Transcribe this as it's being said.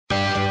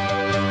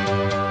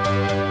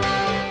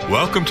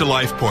Welcome to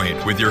Life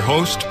Point with your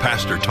host,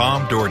 Pastor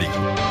Tom Dougherty.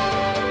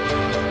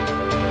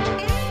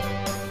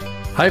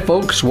 Hi,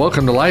 folks.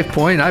 Welcome to Life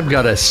Point. I've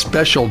got a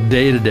special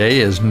day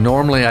today, as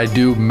normally I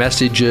do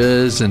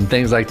messages and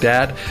things like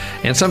that,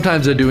 and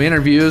sometimes I do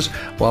interviews.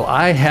 Well,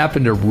 I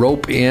happen to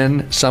rope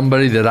in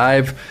somebody that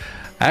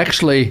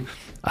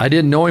I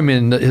didn't know him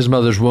in his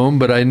mother's womb,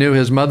 but I knew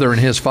his mother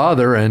and his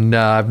father, and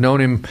I've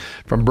known him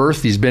from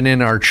birth. He's been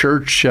in our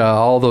church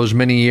all those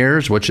many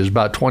years, which is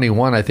about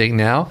 21, I think,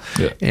 now.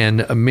 Yeah.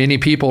 And many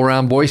people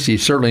around Boise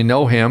certainly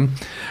know him.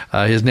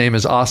 His name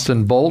is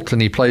Austin Bolt,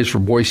 and he plays for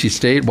Boise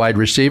State, wide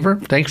receiver.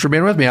 Thanks for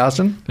being with me,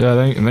 Austin.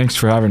 Yeah, thanks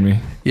for having me.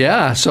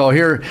 Yeah, so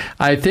here,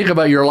 I think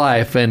about your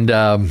life, and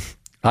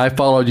I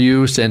followed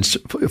you since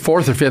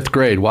 4th or 5th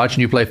grade,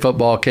 watching you play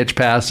football, catch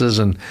passes,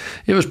 and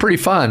it was pretty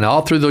fun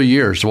all through those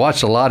years.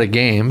 Watched a lot of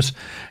games,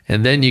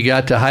 and then you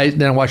got to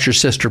then watched your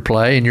sister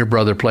play and your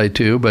brother play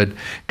too, but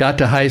got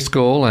to high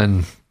school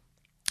and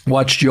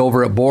watched you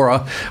over at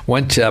Bora.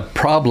 Went to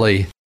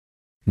probably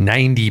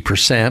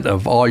 90%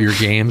 of all your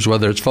games,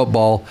 whether it's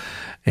football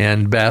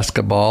and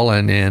basketball,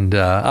 and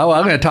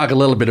I'm going to talk a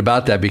little bit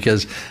about that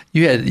because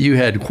you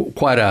had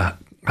quite a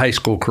high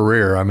school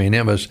career. I mean,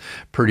 it was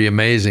pretty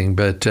amazing.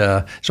 But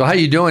so how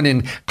you doing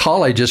in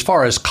college as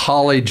far as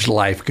college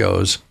life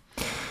goes?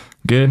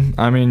 Good.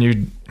 I mean,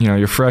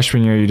 your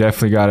freshman year, you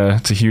definitely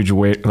it's a huge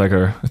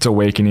it's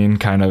awakening,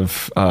 kind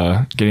of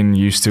getting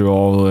used to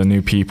all the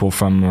new people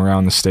from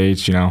around the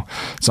States.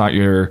 It's not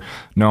your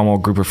normal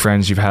group of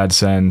friends you've had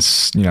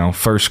since,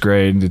 first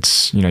grade.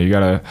 It's, you got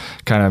to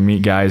kind of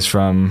meet guys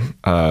from,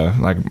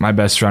 like my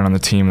best friend on the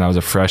team that was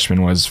a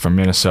freshman was from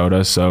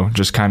Minnesota. So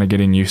just kind of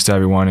getting used to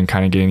everyone and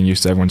kind of getting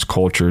used to everyone's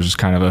cultures is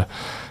kind of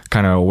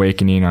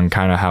awakening on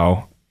kind of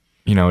how,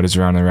 it is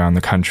around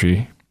the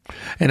country.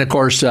 And of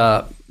course,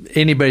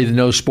 anybody that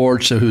knows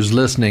sports who's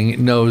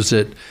listening knows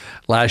that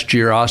last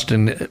year,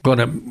 Austin,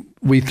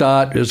 we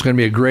thought it was going to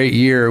be a great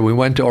year. We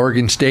went to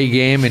Oregon State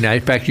game, and in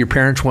fact, your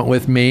parents went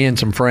with me and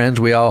some friends.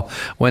 We all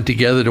went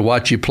together to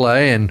watch you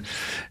play, and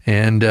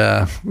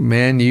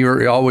man, you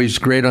were always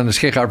great on the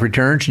kickoff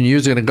returns, and you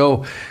was going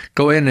to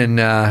go in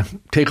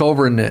and take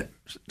over and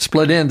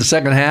split in the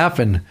second half,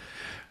 and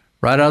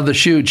right out of the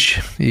chute,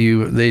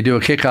 they do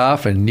a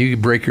kickoff, and you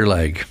break your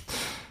leg.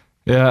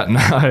 Yeah,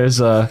 no, it was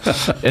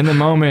in the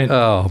moment.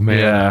 Oh, man.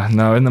 Yeah,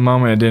 no, in the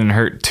moment it didn't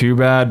hurt too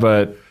bad,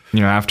 but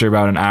after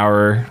about an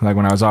hour, like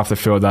when I was off the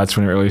field, that's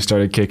when it really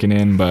started kicking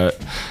in.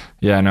 But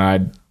yeah, no,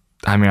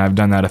 I've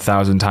done that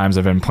 1,000 times.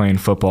 I've been playing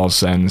football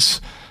since,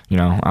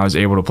 I was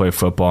able to play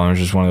football, and it was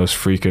just one of those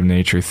freak of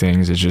nature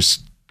things. It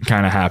just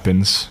kind of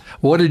happens.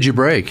 What did you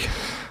break?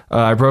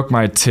 I broke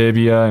my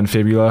tibia and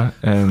fibula,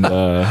 and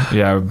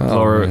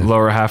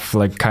lower half,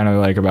 kind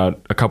of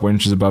about a couple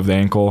inches above the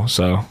ankle.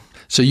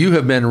 So you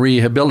have been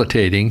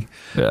rehabilitating,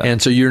 yeah.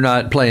 And so you're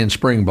not playing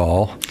spring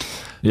ball.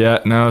 Yeah,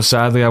 no,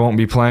 sadly I won't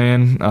be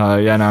playing.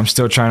 I'm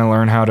still trying to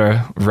learn how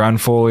to run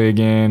fully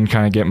again,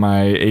 kind of get my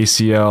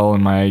ACL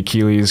and my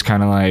Achilles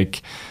kind of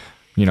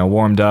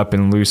warmed up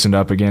and loosened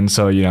up again.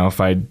 So,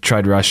 if I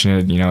tried rushing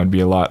it, it'd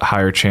be a lot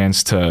higher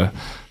chance to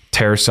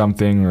tear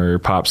something or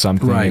pop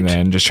something, right. And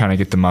then just trying to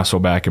get the muscle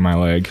back in my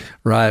leg.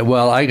 Right.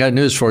 Well, I got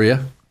news for you.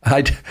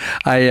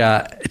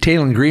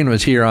 Talon Green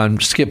was here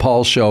on Skip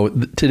Hall's show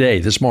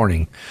this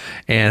morning,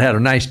 and had a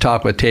nice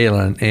talk with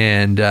Talon,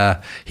 and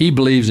he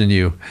believes in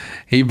you.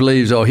 He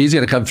believes, he's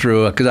going to come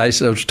through, because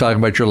I was talking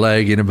about your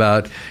leg and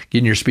about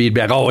getting your speed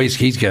back. Oh,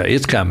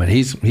 it's coming.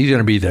 He's going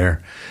to be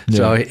there. Yeah.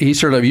 So he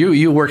sort of,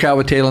 you work out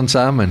with Talon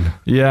some, and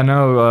yeah,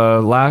 no,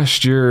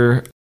 last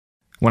year,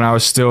 when I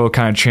was still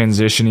kind of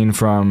transitioning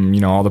from,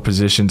 all the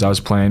positions I was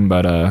playing,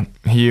 but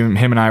him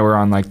and I were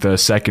on the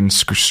second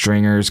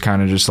stringers,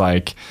 kind of just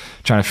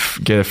trying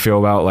to get a feel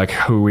about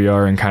who we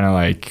are and kind of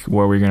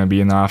where we're going to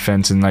be in the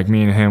offense. And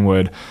me and him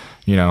would,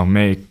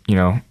 make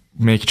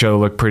each other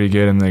look pretty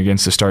good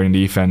against the starting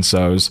defense.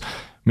 So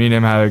me and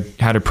him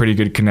had a pretty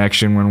good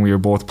connection when we were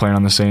both playing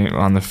on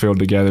the field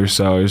together.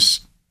 So it was,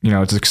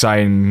 it's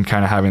exciting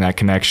kind of having that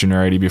connection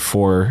already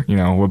before,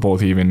 we're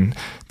both even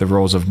the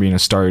roles of being a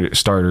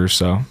starter.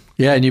 So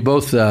yeah, and you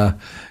both,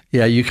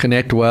 you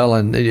connect well,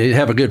 and you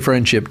have a good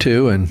friendship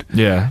too, and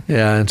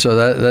and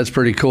so that's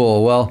pretty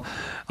cool. Well,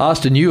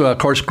 Austin, you of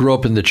course grew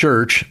up in the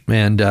church,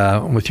 and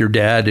with your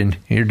dad, and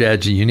your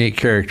dad's a unique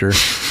character.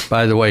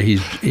 By the way,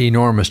 he's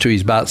enormous too.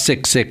 He's about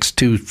 6'6",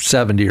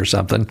 270 or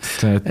something.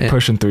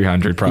 Pushing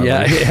 300 probably.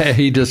 Yeah,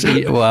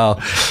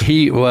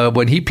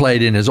 when he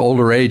played in his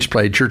older age,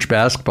 played church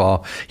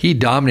basketball, he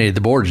dominated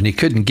the boards, and he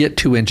couldn't get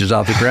 2 inches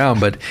off the ground,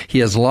 but he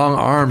has long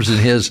arms, and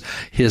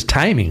his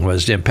timing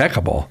was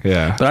impeccable.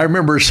 Yeah. But I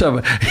remember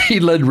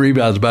he led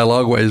rebounds by a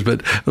long ways,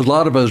 but a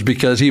lot of us,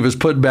 because he was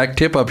putting back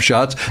tip-up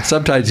shots,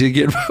 sometimes he'd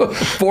get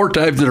 4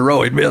 times in a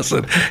row, he'd miss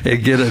it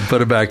and get it and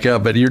put it back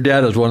up. But your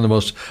dad is one of the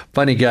most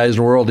funny guys in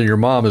the world, and your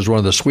mom is one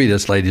of the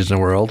sweetest ladies in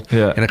the world.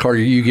 Yeah. And of course,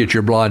 you get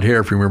your blonde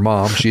hair from your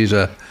mom. She's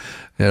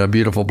a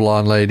beautiful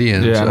blonde lady.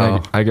 And yeah, so,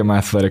 and I get my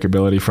athletic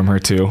ability from her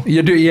too.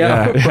 You do,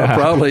 yeah.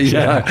 Probably.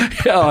 Yeah.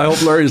 I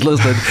hope Larry's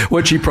listening,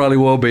 which he probably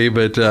will be.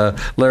 But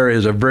Larry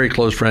is a very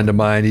close friend of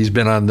mine. He's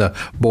been on the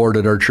board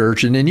at our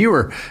church, and then you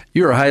were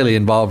highly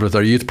involved with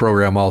our youth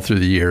program all through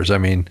the years. I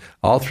mean,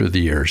 all through the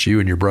years. You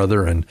and your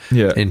brother, and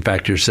in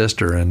fact your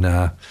sister, and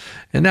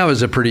that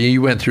was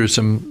you went through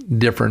some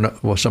different,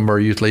 some of our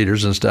youth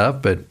leaders and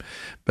stuff, but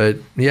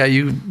yeah,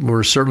 you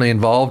were certainly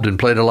involved and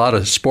played a lot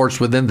of sports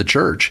within the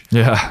church.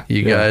 Yeah.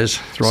 You guys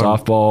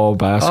softball,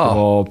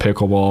 basketball,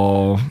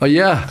 pickleball. Oh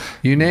yeah,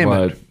 you name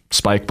it.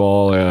 Spike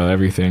ball,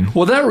 everything.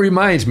 Well, that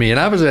reminds me, and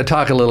I was going to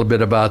talk a little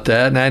bit about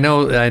that. And I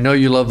know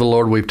you love the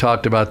Lord. We've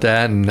talked about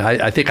that, and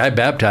I think I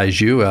baptized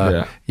you,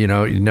 a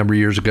number of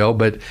years ago.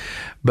 But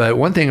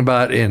one thing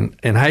about in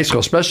high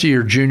school, especially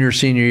your junior,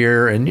 senior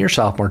year, and your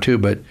sophomore too,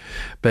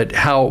 but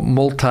how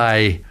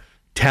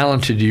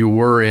multi-talented you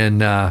were in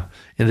the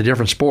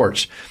different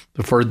sports.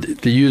 For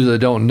the you that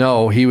don't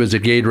know, he was a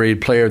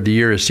Gatorade Player of the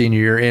Year his senior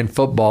year in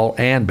football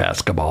and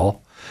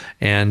basketball,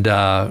 and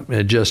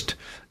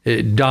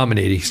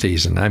dominating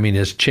season. I mean,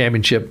 his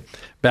championship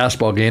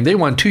basketball game, they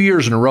won 2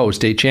 years in a row,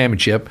 state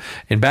championship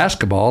in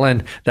basketball.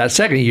 And that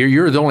second year,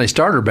 you were the only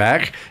starter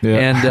back.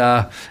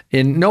 Yeah.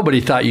 And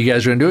nobody thought you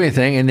guys were going to do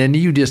anything. And then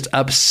you just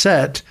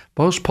upset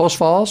Post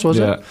Falls, was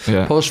it?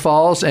 Yeah. Post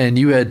Falls. And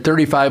you had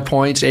 35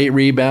 points, 8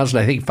 rebounds,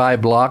 and I think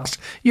 5 blocks.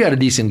 You had a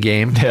decent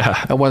game.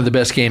 Yeah. One of the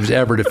best games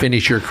ever to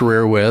finish your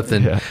career with.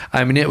 And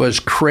I mean, it was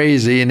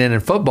crazy. And then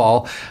in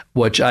football,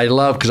 which I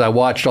love because I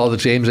watched all the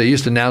games. I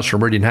used to announce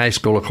from Meridian High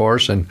School, of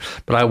course,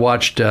 but I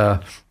watched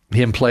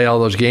him play all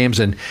those games.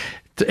 And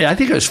I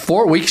think it was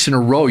 4 weeks in a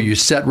row you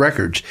set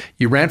records.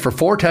 You ran for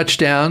 4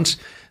 touchdowns,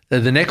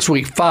 the next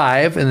week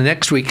 5, and the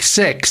next week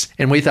 6.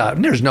 And we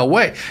thought, there's no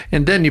way.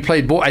 And then you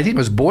played, I think it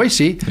was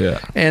Boise. Yeah.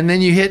 And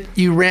then you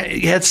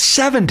had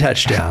 7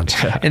 touchdowns.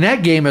 And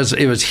that game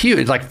it was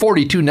huge, like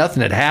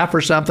 42-0 at half or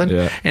something.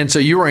 Yeah. And so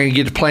you weren't going to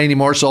get to play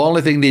anymore. So the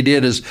only thing they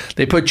did is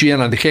they put you in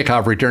on the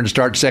kickoff return to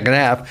start the second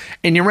half,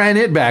 and you ran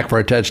it back for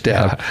a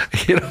touchdown.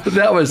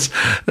 That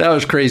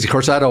was crazy. Of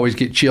course, I'd always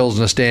get chills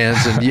in the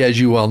stands. And as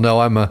you well know,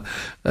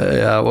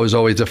 I was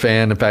always a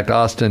fan. In fact,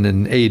 Austin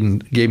and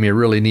Aiden gave me a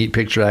really neat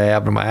picture I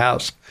have in my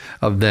house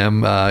of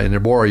them in their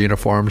Bora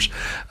uniforms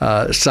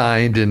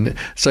signed. And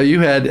so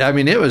you had, I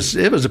mean, it was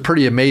a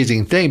pretty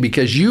amazing thing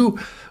because you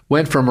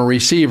went from a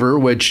receiver,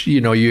 which,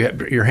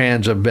 your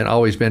hands have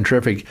always been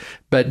terrific,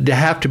 but to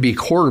have to be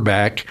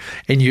quarterback,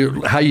 and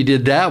how you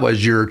did that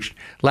was your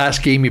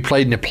last game you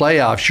played in the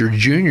playoffs your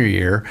junior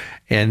year,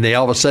 and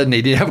all of a sudden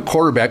they didn't have a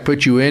quarterback,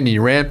 put you in, and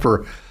you ran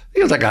for, I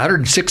think it was like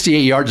 168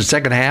 yards the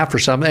second half or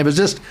something. It was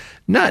just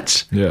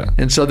nuts. Yeah.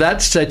 And so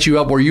that set you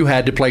up where you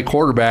had to play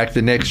quarterback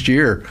the next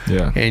year.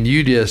 Yeah. And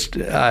you just,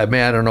 I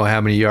don't know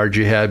how many yards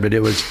you had, but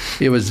it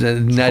was a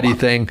nutty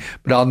thing.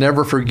 But I'll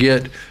never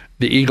forget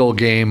the Eagle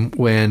game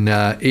when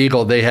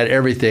Eagle, they had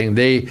everything.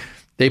 They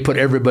put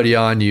everybody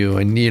on you,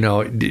 and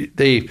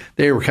they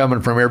were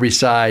coming from every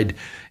side,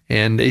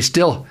 and you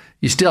still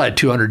had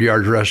 200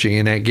 yards rushing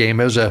in that game.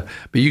 But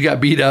you got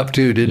beat up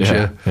too, didn't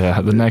you?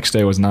 Yeah. The next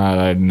day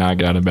I did not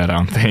get out of bed, I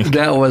don't think.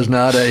 That was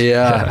not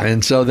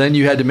And so then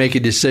you had to make a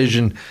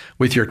decision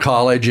with your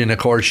college, and of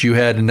course you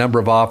had a number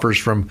of offers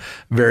from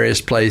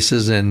various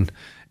places, and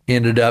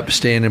ended up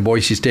staying in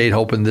Boise State,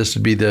 hoping this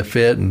would be the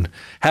fit, and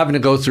having to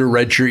go through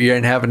a redshirt year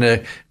and having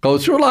to go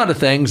through a lot of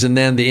things, and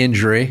then the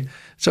injury.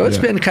 So it's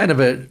been kind of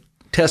a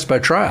test by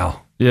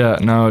trial. Yeah,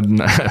 no, it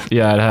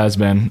has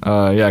been.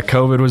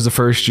 COVID was the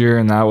first year,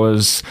 and that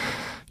was,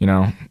 you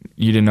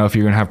didn't know if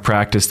you were going to have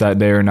practice that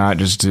day or not,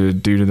 just due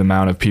to the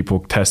amount of people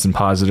testing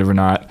positive or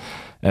not.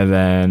 And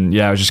then,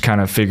 I was just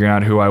kind of figuring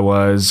out who I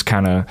was,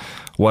 kind of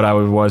what I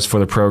was for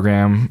the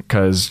program,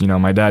 because,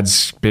 my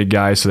dad's big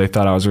guy, so they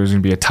thought I was always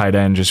going to be a tight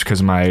end just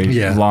because of my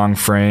long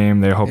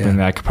frame. They're hoping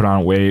that I could put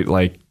on weight,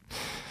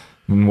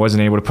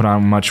 wasn't able to put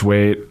on much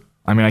weight.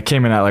 I mean, I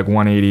came in at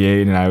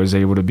 188, and I was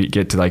able to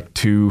get to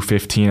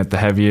 215 at the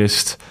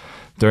heaviest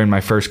during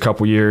my first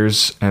couple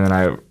years. And then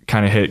I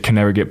kind of could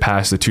never get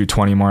past the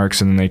 220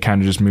 marks. And then they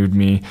kind of just moved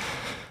me.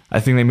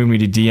 I think they moved me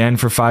to DN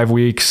for 5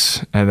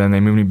 weeks, and then they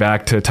moved me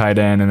back to tight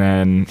end. And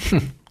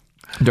then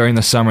during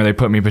the summer, they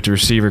put me to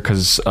receiver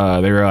because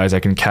they realized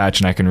I can catch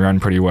and I can run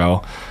pretty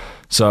well.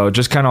 So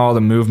just kind of all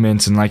the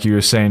movements, and like you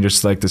were saying,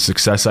 just the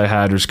success I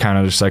had was kind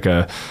of just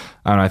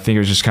I think it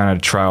was just kind of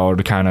a trial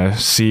to kind of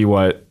see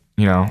what,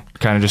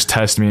 kind of just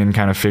test me and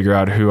kind of figure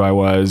out who I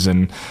was,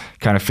 and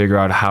kind of figure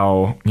out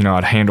how,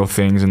 I'd handle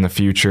things in the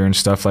future and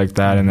stuff like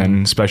that. And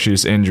then especially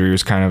this injury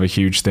was kind of a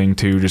huge thing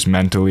too, just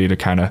mentally, to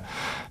kind of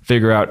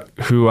figure out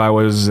who I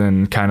was,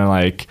 and kind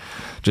of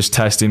just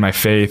testing my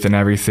faith and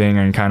everything,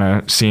 and kind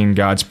of seeing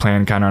God's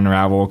plan kind of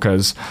unravel,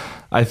 because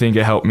I think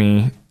it helped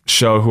me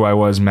show who I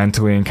was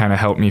mentally, and kind of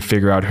helped me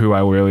figure out who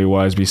I really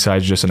was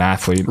besides just an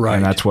athlete. Right.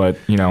 And that's what,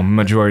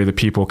 majority of the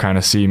people kind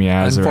of see me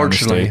as.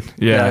 Unfortunately.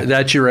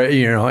 That's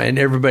and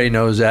everybody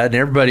knows that, and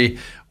everybody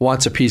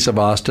wants a piece of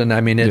Austin.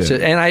 I mean,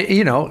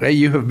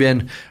 you have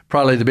been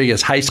probably the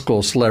biggest high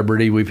school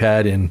celebrity we've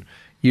had in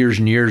years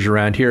and years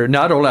around here.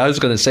 Not only, I was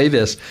going to say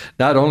this,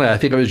 not only, I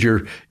think it was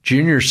your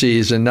junior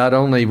season, not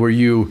only were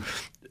you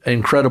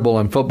incredible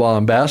in football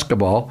and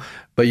basketball,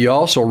 but you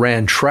also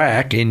ran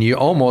track and you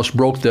almost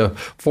broke the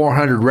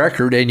 400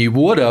 record, and you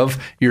would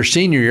have your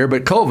senior year,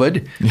 but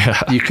COVID,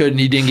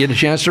 you didn't get a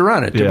chance to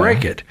run it, to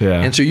break it.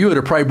 Yeah. And so you would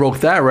have probably broke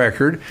that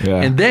record.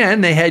 Yeah. And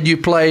then they had you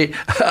play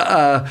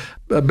a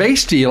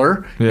base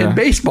stealer in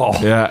baseball.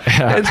 Yeah.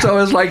 And so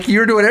it's like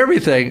you're doing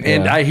everything.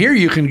 And I hear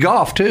you can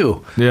golf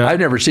too. Yeah. I've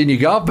never seen you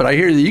golf, but I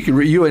hear that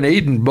you and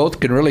Aiden both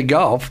can really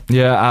golf.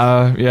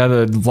 Yeah.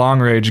 The long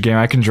range game,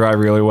 I can drive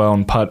really well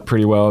and putt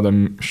pretty well.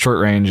 The short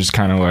range is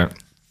kind of what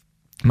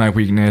my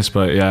weakness,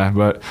 but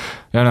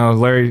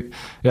Larry,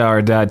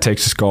 our dad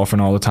takes us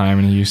golfing all the time,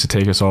 and he used to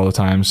take us all the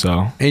time.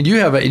 So, and you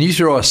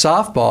throw a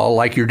softball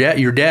like your dad.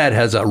 Your dad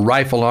has a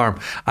rifle arm.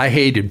 I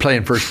hated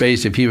playing first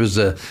base if he was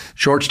a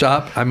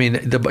shortstop. I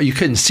mean, you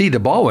couldn't see the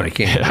ball when it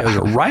came. It was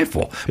a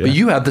rifle, but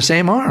you have the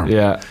same arm.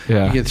 Yeah.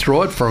 You can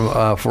throw it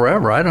from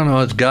forever. I don't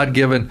know. It's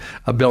God-given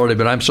ability,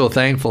 but I'm so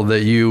thankful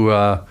that you.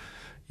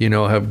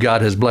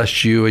 God has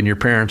blessed you and your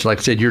parents. Like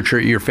I said,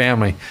 your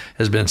family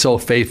has been so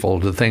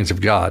faithful to the things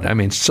of God. I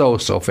mean, so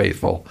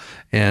faithful,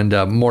 and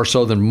more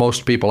so than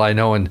most people I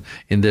know in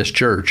this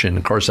church. And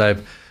of course, I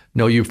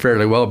know you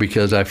fairly well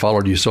because I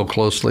followed you so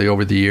closely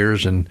over the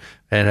years, and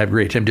had a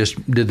great time. Just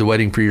did the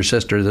wedding for your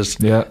sister this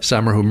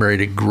summer, who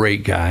married a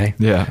great guy.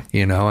 Yeah,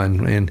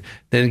 and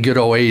then good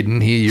old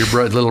Aiden, your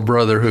little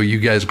brother, who you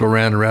guys go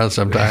around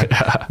sometime.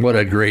 What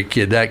a great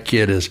kid! That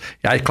kid is.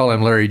 I call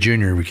him Larry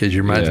Jr. because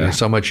he reminds me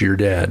so much of your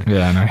dad.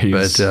 Yeah, no,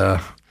 he's.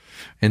 But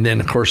and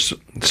then of course,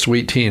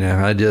 sweet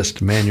Tina.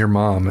 Your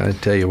mom. I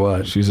tell you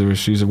what, she's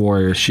a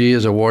warrior. She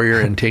is a warrior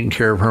and taking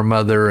care of her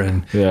mother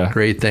and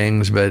great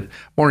things. But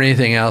more than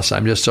anything else,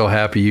 I'm just so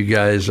happy you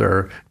guys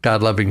are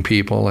God-loving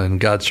people and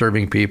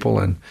God-serving people,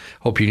 and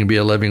hope you can be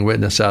a living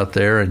witness out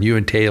there. And you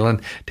and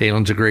Talon.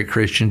 Talon's a great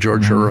Christian.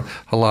 George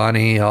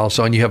Halani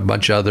also, and you have a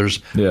bunch of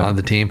others on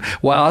the team.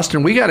 Well,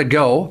 Austin, we got to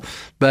go.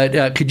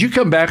 But could you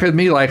come back with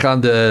me like on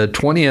the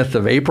 20th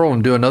of April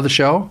and do another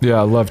show?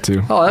 Yeah, I'd love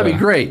to. Oh, that'd be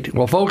great.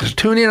 Well, folks,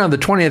 tune in on the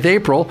 20th of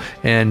April,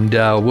 and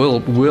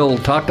we'll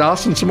talk to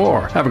Austin some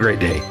more. Have a great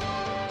day.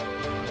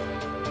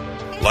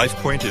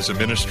 LifePoint is a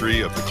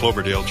ministry of the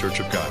Cloverdale Church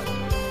of God.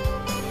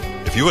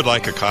 If you would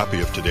like a copy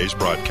of today's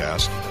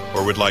broadcast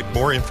or would like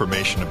more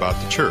information about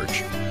the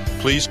church,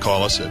 please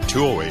call us at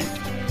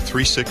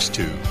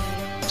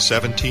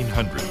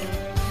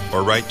 208-362-1700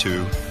 or write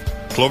to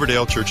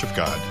Cloverdale Church of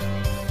God,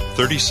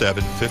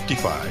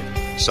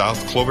 3755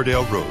 South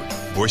Cloverdale Road,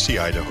 Boise,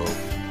 Idaho,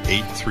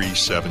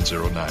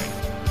 83709.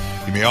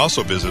 You may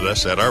also visit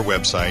us at our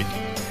website,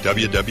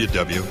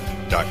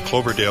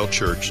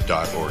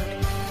 www.cloverdalechurch.org.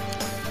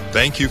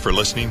 Thank you for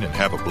listening, and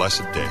have a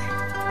blessed day.